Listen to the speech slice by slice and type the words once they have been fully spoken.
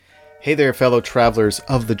Hey there, fellow travelers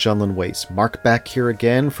of the Junland Waste. Mark back here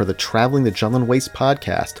again for the Traveling the Junland Waste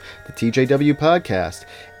podcast, the TJW Podcast.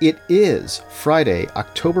 It is Friday,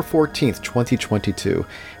 October 14th, 2022,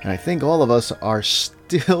 and I think all of us are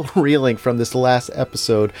still reeling from this last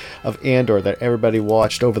episode of Andor that everybody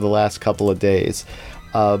watched over the last couple of days.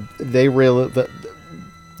 The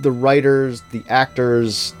writers, the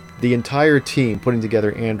actors, the entire team putting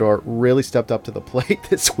together Andor really stepped up to the plate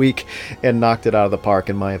this week and knocked it out of the park,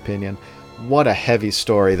 in my opinion. What a heavy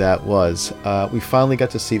story that was. We finally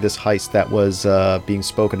got to see this heist that was being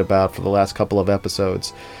spoken about for the last couple of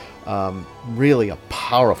episodes. Really a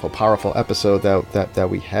powerful episode that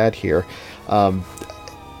we had here.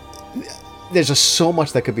 There's just so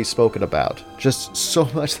much that could be spoken about. Just so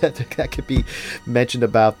much that could be mentioned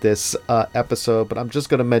about this episode. But I'm just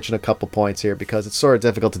going to mention a couple points here because it's sort of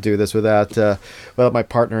difficult to do this without my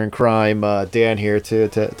partner in crime, Dan, here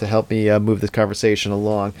to help me move this conversation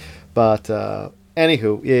along. But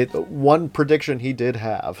anywho, one prediction he did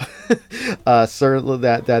have, certainly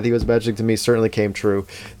that he was mentioning to me, certainly came true.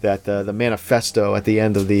 That the manifesto at the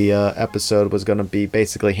end of the episode was going to be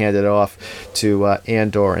basically handed off to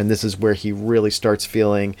Andor, and this is where he really starts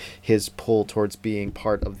feeling his pull towards being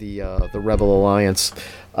part of the Rebel Alliance.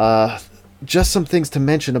 Just some things to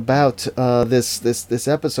mention about this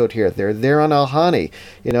episode here. They're on Alhani,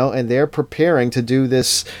 and they're preparing to do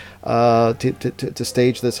this to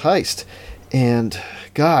stage this heist. And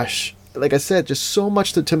gosh, like I said, just so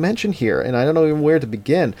much to mention here, and I don't know even where to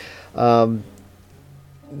begin. The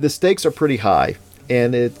stakes are pretty high,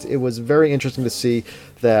 and it was very interesting to see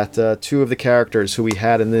that two of the characters who we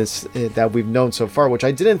had in this that we've known so far, which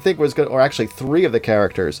I didn't think was good, or actually three of the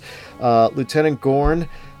characters, Lieutenant Gorn,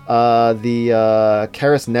 the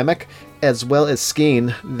Karis Nemec, as well as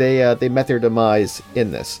Skeen, they met their demise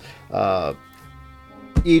in this.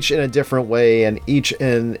 Each in a different way, and each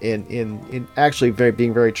in actually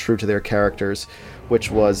being very true to their characters,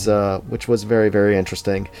 which was very, very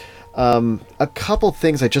interesting. A couple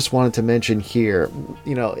things I just wanted to mention here.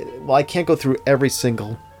 While I can't go through every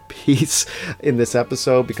single piece in this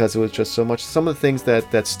episode because it was just so much, some of the things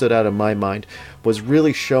that stood out in my mind was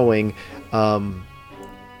really showing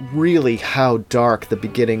really how dark the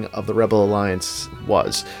beginning of the Rebel Alliance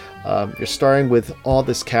was. You're starting with all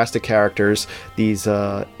this cast of characters, these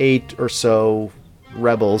 8 or so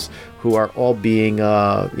rebels who are all being,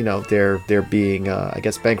 they're being, I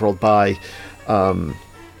guess, bankrolled by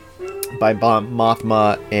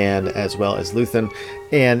Mothma and as well as Luthen,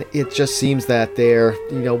 and it just seems that they're,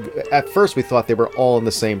 at first we thought they were all in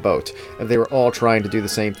the same boat, and they were all trying to do the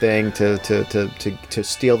same thing to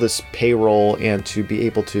steal this payroll and to be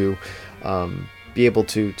able to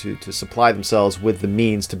supply themselves with the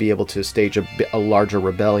means to be able to stage a larger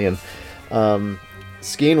rebellion.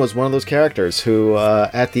 Skeen was one of those characters who,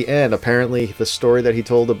 at the end, apparently the story that he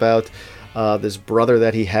told about this brother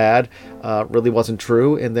that he had really wasn't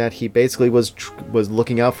true, and that he basically was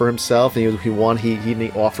looking out for himself, and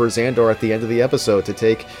he offers Andor at the end of the episode to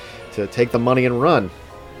take the money and run.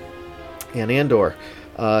 And Andor,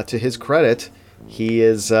 to his credit, he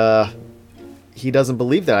is. He doesn't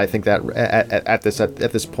believe that. I think that at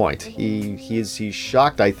this point, he's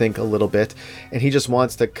shocked, I think, a little bit, and he just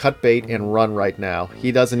wants to cut bait and run right now.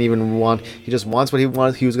 He doesn't even want. He just wants what he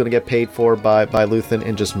wants. He was going to get paid for by Luthen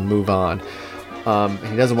and just move on.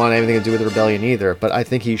 He doesn't want anything to do with the rebellion either. But I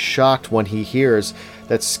think he's shocked when he hears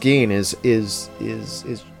that Skeen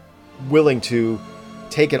is willing to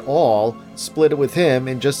take it all, split it with him,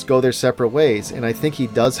 and just go their separate ways. And I think he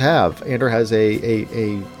does have. Andor has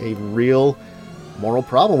a real moral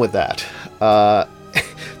problem with that,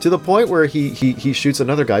 to the point where he shoots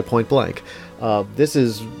another guy point blank. This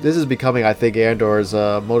is becoming, I think, Andor's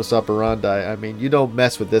modus operandi. I mean, you don't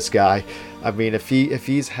mess with this guy. I mean, if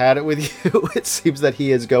he's had it with you, it seems that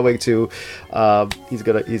he is going to he's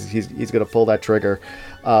gonna pull that trigger.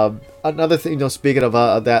 Another thing, speaking of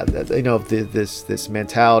that, this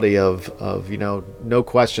mentality of no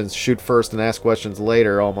questions, shoot first and ask questions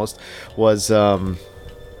later, almost was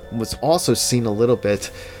also seen a little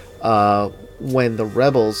bit when the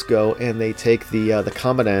rebels go and they take the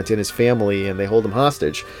commandant and his family and they hold him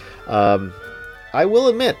hostage. I will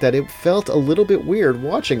admit that it felt a little bit weird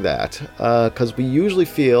watching that, because we usually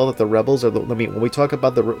feel that the rebels are when we talk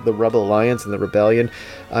about the Rebel Alliance and the rebellion,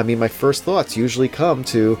 my first thoughts usually come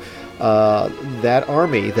to that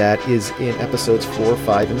army that is in episodes 4,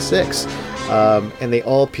 5, and 6. And they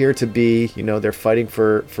all appear to be, they're fighting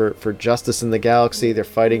for justice in the galaxy. They're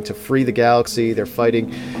fighting to free the galaxy. They're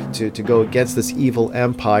fighting to go against this evil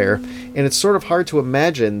empire. And it's sort of hard to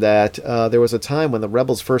imagine that there was a time when the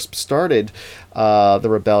rebels first started the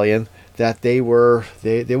rebellion that they it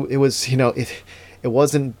was, it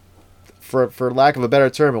wasn't, for lack of a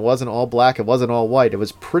better term, it wasn't all black, it wasn't all white. It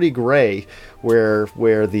was pretty gray, where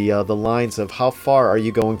the lines of how far are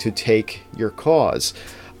you going to take your cause.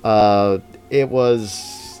 It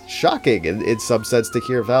was shocking in some sense to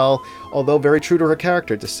hear Val, although very true to her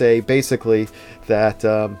character, to say basically that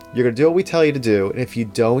you're going to do what we tell you to do, and if you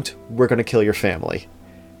don't, we're going to kill your family.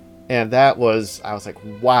 And I was like,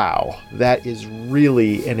 wow, that is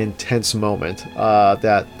really an intense moment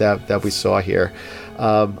that we saw here.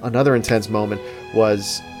 Another intense moment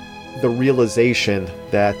was the realization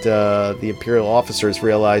that the Imperial officers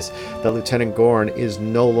realized that Lieutenant Gorn is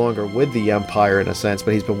no longer with the Empire in a sense,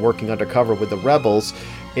 but he's been working undercover with the rebels,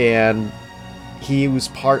 and he was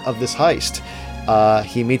part of this heist.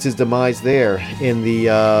 He meets his demise there in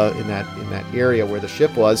that area where the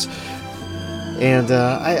ship was. And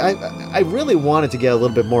I really wanted to get a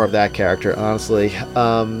little bit more of that character, honestly.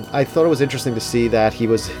 I thought it was interesting to see that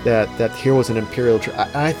that here was an Imperial.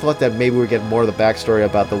 I thought that maybe we'd get more of the backstory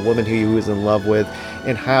about the woman who he was in love with,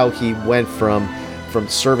 and how he went from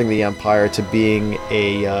serving the Empire to being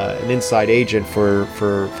an inside agent for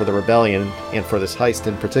the rebellion and for this heist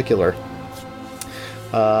in particular.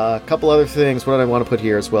 A couple other things. What did I want to put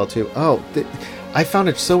here as well too? I found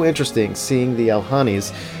it so interesting seeing the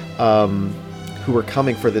Alhanis, who were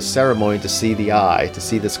coming for this ceremony to see the eye, to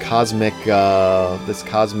see this cosmic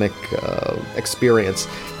experience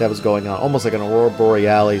that was going on, almost like an aurora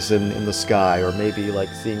borealis in the sky, or maybe like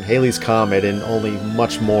seeing Halley's Comet in only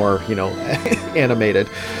much more, animated.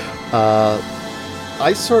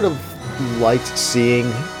 I sort of liked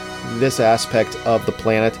seeing this aspect of the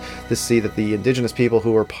planet, to see that the indigenous people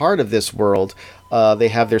who are part of this world, they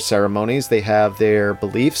have their ceremonies, they have their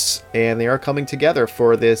beliefs, and they are coming together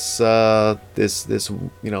for this every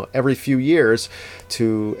few years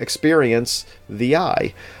to experience the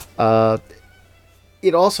eye.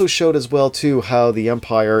 It also showed as well too how the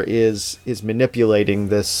Empire is manipulating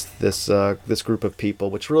this group of people,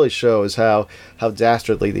 which really shows how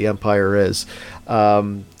dastardly the Empire is.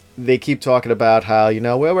 They keep talking about how,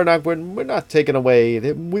 we're not taking away.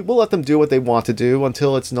 We'll let them do what they want to do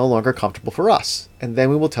until it's no longer comfortable for us, and then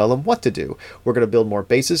we will tell them what to do. We're going to build more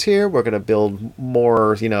bases here. We're going to build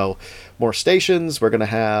more stations. We're going to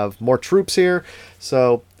have more troops here.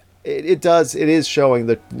 So it is showing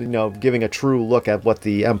that, giving a true look at what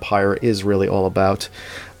the Empire is really all about.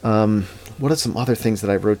 What are some other things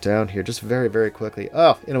that I wrote down here, just very, very quickly?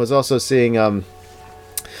 And it was also seeing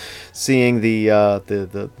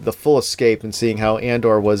the full escape, and seeing how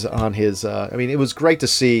Andor was on his. It was great to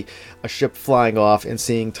see a ship flying off and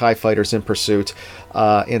seeing TIE fighters in pursuit,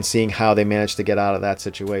 and seeing how they managed to get out of that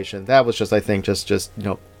situation. That was just, I think, just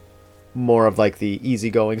more of like the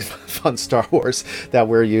easygoing, fun Star Wars that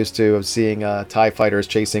we're used to, of seeing TIE fighters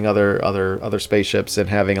chasing other spaceships and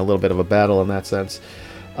having a little bit of a battle in that sense.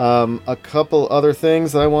 A couple other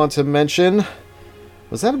things that I want to mention.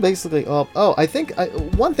 Was that basically all? I think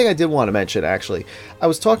one thing I did want to mention, actually. I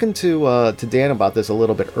was talking to Dan about this a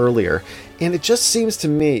little bit earlier, and it just seems to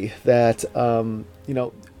me that,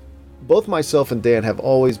 both myself and Dan have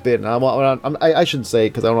always been, I shouldn't say,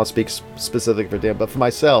 because I don't want to speak specifically for Dan, but for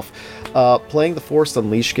myself, playing the Force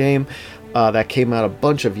Unleashed game that came out a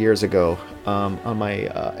bunch of years ago on my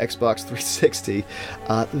Xbox 360,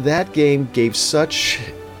 that game gave such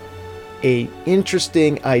a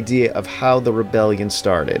interesting idea of how the rebellion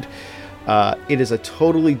started. It is a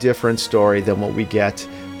totally different story than what we get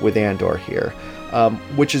with Andor here,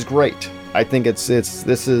 which is great. I think this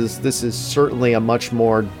is certainly a much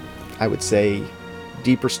more, I would say,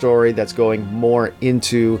 deeper story that's going more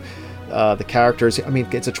into the characters.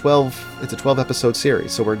 It's a 12 episode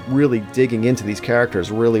series, so we're really digging into these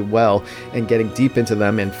characters really well and getting deep into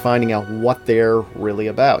them and finding out what they're really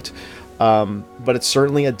about. But it's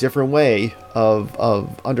certainly a different way of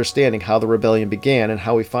understanding how the rebellion began, and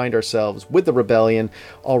how we find ourselves with the rebellion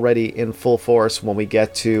already in full force when we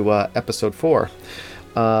get to episode 4.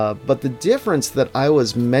 But the difference that I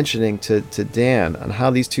was mentioning to Dan on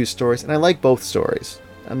how these two stories, and I like both stories.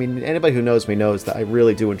 Anybody who knows me knows that I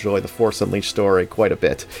really do enjoy the Force Unleashed story quite a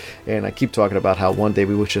bit. And I keep talking about how one day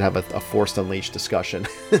we should have a Force Unleashed discussion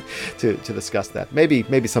to discuss that.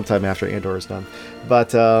 Maybe sometime after Andor is done. But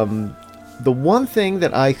the one thing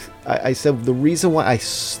that I said, the reason why I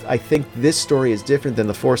think this story is different than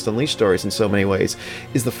the Force Unleashed stories in so many ways,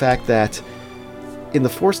 is the fact that in the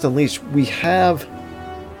Force Unleashed we have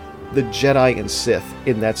the Jedi and Sith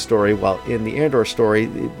in that story, while in the Andor story,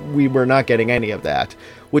 we were not getting any of that,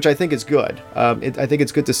 which I think is good. I think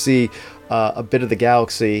it's good to see a bit of the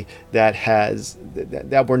galaxy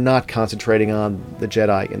that we're not concentrating on the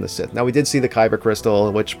Jedi and the Sith. Now, we did see the Kyber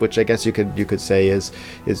crystal, which I guess you could say is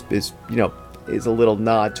a little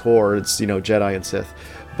nod towards Jedi and Sith.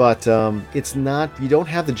 But it's not. You don't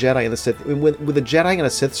have the Jedi and the Sith. With a Jedi and a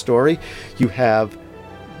Sith story, you have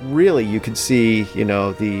really, you can see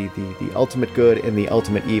the ultimate good and the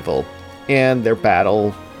ultimate evil, and their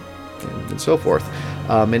battle, and so forth.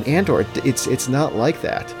 In Andor, it's not like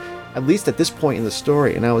that, at least at this point in the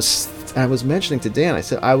story. And I was mentioning to Dan, I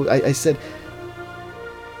said,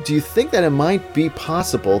 do you think that it might be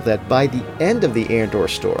possible that by the end of the Andor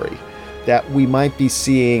story, that we might be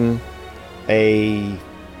seeing a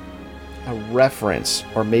reference,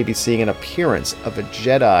 or maybe seeing an appearance of a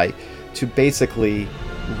Jedi to basically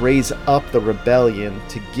raise up the rebellion,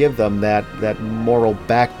 to give them that moral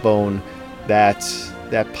backbone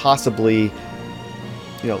that possibly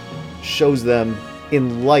shows them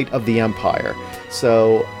in light of the Empire.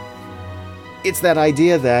 So it's that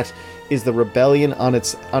idea that, is the rebellion on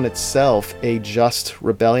itself a just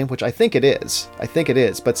rebellion, which I think it is.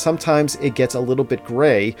 But sometimes it gets a little bit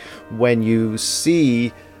gray when you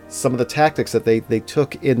see some of the tactics that they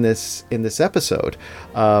took in this episode.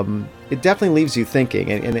 It definitely leaves you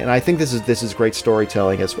thinking, and I think this is great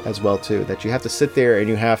storytelling as well too. That you have to sit there and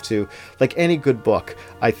you have to, like any good book,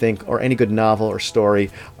 I think, or any good novel or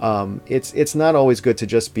story. It's not always good to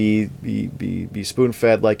just be spoon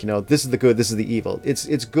fed, like this is the good, this is the evil.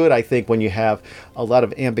 It's good, I think, when you have a lot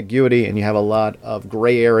of ambiguity and you have a lot of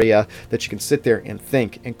gray area that you can sit there and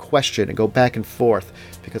think and question and go back and forth,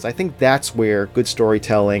 because I think that's where good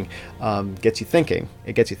storytelling gets you thinking.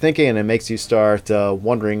 It gets you thinking, and it makes you start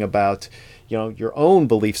wondering about your own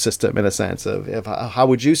belief system, in a sense of how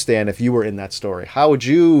would you stand if you were in that story? How would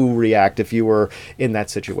you react if you were in that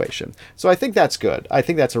situation? So I think that's good. I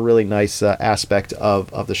think that's a really nice aspect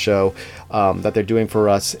of the show that they're doing for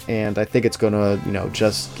us, and I think it's going to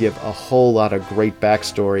just give a whole lot of great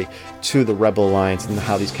backstory to the Rebel Alliance and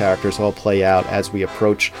how these characters all play out as we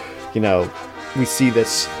approach. We see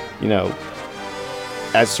this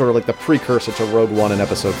as sort of like the precursor to Rogue One in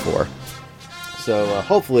Episode 4. So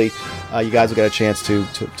hopefully you guys will get a chance to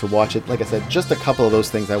watch it. Like I said, just a couple of those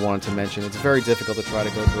things I wanted to mention. It's very difficult to try to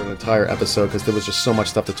go through an entire episode because there was just so much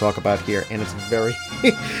stuff to talk about here, and it's very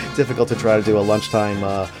difficult to try to do a lunchtime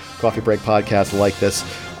coffee break podcast like this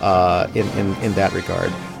in that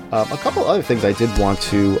regard. A couple other things I did want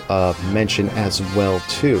to mention as well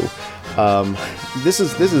too. This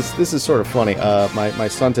is sort of funny. My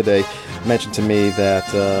son today mentioned to me that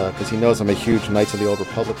because he knows I'm a huge Knights of the Old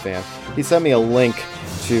Republic fan, he sent me a link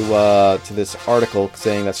to this article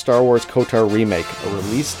saying that Star Wars KOTOR remake, a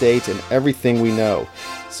release date, and everything we know.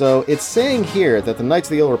 So it's saying here that the Knights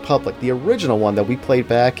of the Old Republic, the original one that we played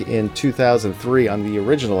back in 2003 on the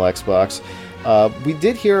original Xbox, we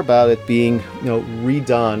did hear about it being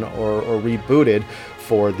redone or rebooted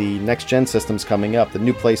for the next-gen systems coming up, the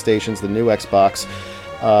new PlayStations, the new Xbox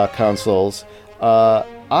consoles.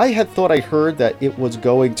 I had thought I heard that this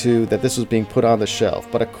was being put on the shelf,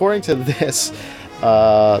 but according to this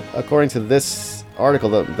article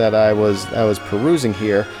that I was perusing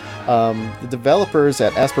here, the developers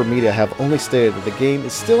at Asper Media have only stated that the game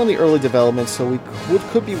is still in the early development, so we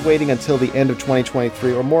could be waiting until the end of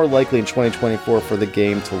 2023, or more likely in 2024, for the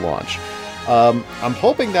game to launch. I'm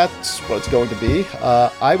hoping that's what it's going to be.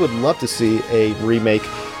 I would love to see a remake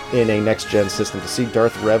in a next-gen system, to see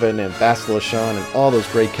Darth Revan and Bastila Shan and all those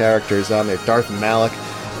great characters on there, Darth Malak,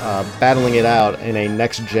 battling it out in a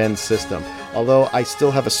next-gen system. Although I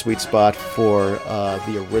still have a sweet spot for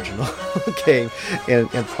the original game,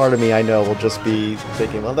 and part of me, I know, will just be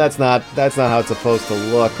thinking, well, that's not how it's supposed to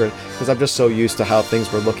look, or because I'm just so used to how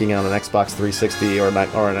things were looking on an Xbox 360 or an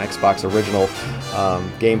Xbox original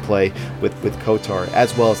gameplay with KOTOR,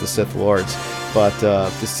 as well as the Sith Lords. But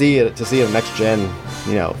to see a next-gen,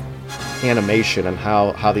 animation and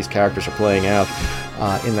how these characters are playing out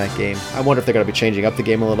in that game. I wonder if they're going to be changing up the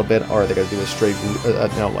game a little bit, or are they going to do a straight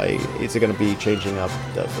is it going to be changing up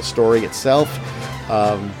the story itself?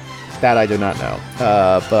 That I do not know.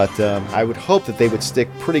 But I would hope that they would stick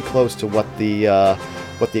pretty close to what the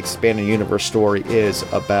expanded universe story is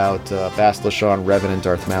about Bastila Shan, Revan, and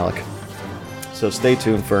Darth Malak. So stay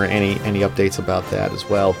tuned for any updates about that as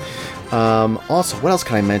well. Also, what else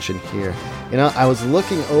can I mention here? I was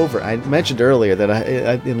looking over. I mentioned earlier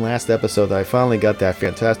that in last episode that I finally got that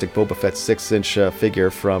fantastic Boba Fett 6-inch figure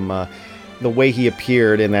from the way he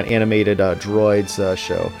appeared in that animated Droids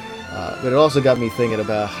show. But it also got me thinking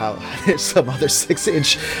about how there's some other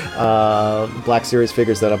 6-inch Black Series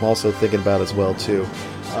figures that I'm also thinking about as well too.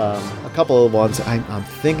 A couple of ones I'm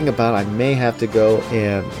thinking about. I may have to go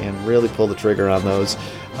and really pull the trigger on those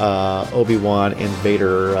Obi-Wan and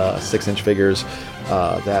Vader 6-inch figures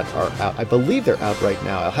that are out. I believe they're out right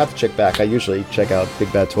now. I'll have to check back. I usually check out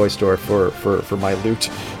Big Bad Toy Store for my loot,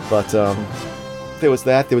 but there was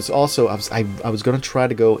that. There was also I was going to try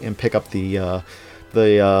to go and pick up the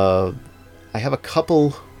I have a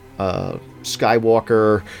couple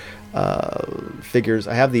Skywalker figures.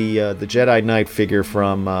 I have the Jedi Knight figure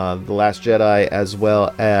from The Last Jedi, as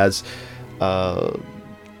well as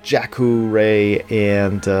Jakku Rey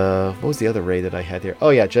and what was the other Rey that I had there? Oh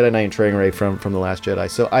yeah, Jedi Knight and Training Rey from The Last Jedi.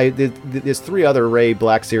 So there's 3 other Rey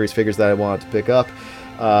Black Series figures that I wanted to pick up.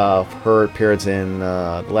 Her appearance in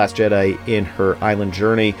The Last Jedi in her island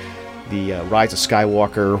journey, the Rise of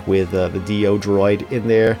Skywalker with the DO droid in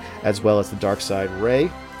there, as well as the Darkside Rey.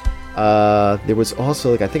 There was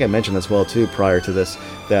also, I think I mentioned as well too prior to this,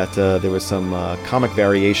 that there was some comic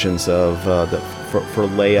variations of for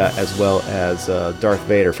Leia as well as Darth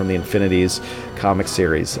Vader from the Infinities comic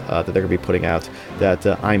series that they're going to be putting out, that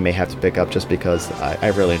I may have to pick up just because I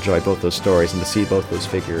really enjoy both those stories, and to see both those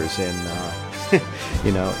figures in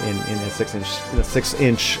in a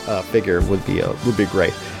 6-inch figure would be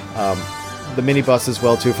great. The mini busts as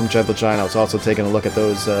well too from Gentle Giant. I was also taking a look at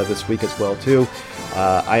those this week as well too.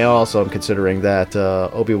 I also am considering that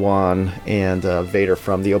Obi-Wan and Vader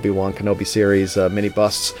from the Obi-Wan Kenobi series mini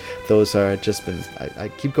busts. Those are just been. I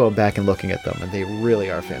keep going back and looking at them, and they really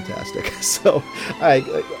are fantastic. So,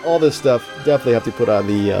 all this stuff definitely have to put on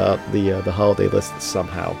the holiday list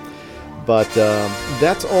somehow. But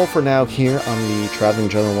that's all for now here on the Traveling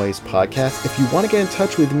General Ways podcast. If you want to get in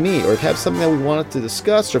touch with me, or if you have something that we wanted to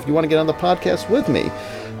discuss, or if you want to get on the podcast with me,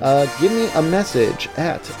 give me a message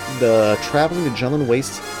at the Traveling to General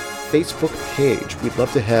Waste Facebook page. We'd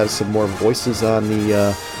love to have some more voices on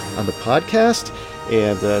the podcast,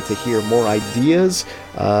 and to hear more ideas.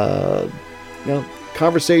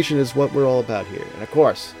 Conversation is what we're all about here. And of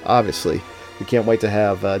course, obviously, we can't wait to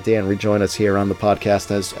have Dan rejoin us here on the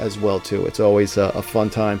podcast as well too. It's always a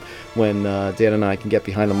fun time when Dan and I can get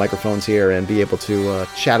behind the microphones here and be able to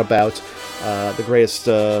chat about the greatest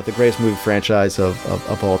movie franchise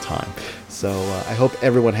of all time. So I hope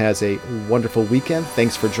everyone has a wonderful weekend.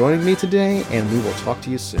 Thanks for joining me today, and we will talk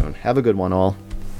to you soon. Have a good one, all.